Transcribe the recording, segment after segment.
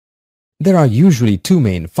There are usually two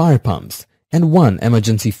main fire pumps and one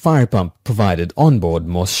emergency fire pump provided on board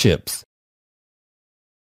most ships.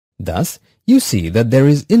 Thus, you see that there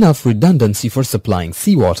is enough redundancy for supplying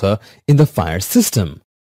seawater in the fire system.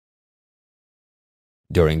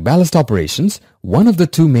 During ballast operations, one of the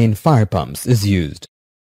two main fire pumps is used.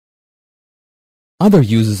 Other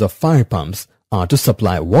uses of fire pumps are to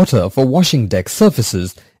supply water for washing deck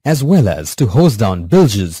surfaces as well as to hose down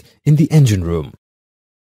bilges in the engine room.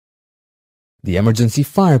 The emergency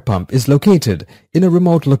fire pump is located in a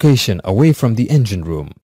remote location away from the engine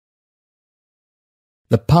room.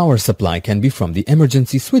 The power supply can be from the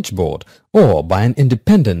emergency switchboard or by an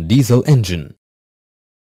independent diesel engine.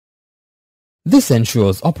 This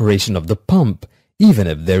ensures operation of the pump even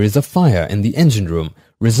if there is a fire in the engine room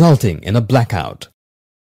resulting in a blackout.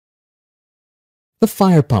 The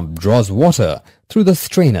fire pump draws water through the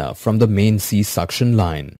strainer from the main sea suction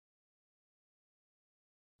line.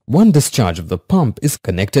 One discharge of the pump is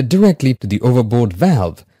connected directly to the overboard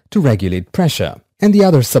valve to regulate pressure, and the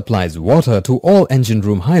other supplies water to all engine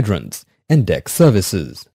room hydrants and deck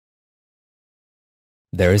services.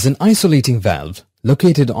 There is an isolating valve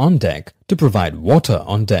located on deck to provide water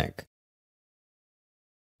on deck.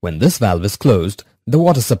 When this valve is closed, the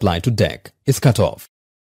water supply to deck is cut off.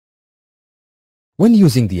 When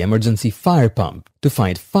using the emergency fire pump to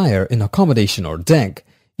fight fire in accommodation or deck,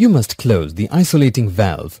 you must close the isolating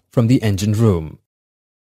valve from the engine room.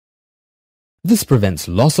 This prevents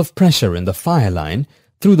loss of pressure in the fire line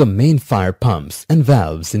through the main fire pumps and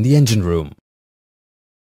valves in the engine room.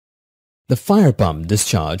 The fire pump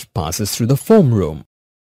discharge passes through the foam room.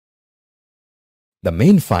 The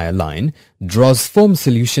main fire line draws foam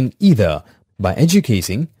solution either by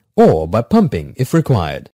educating or by pumping if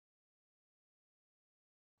required.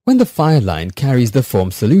 When the fire line carries the foam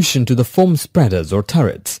solution to the foam spreaders or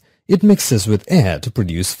turrets, it mixes with air to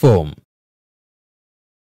produce foam.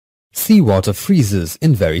 Seawater freezes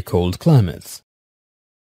in very cold climates.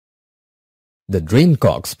 The drain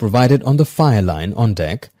cocks provided on the fire line on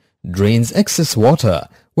deck drains excess water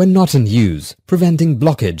when not in use, preventing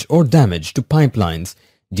blockage or damage to pipelines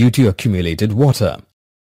due to accumulated water.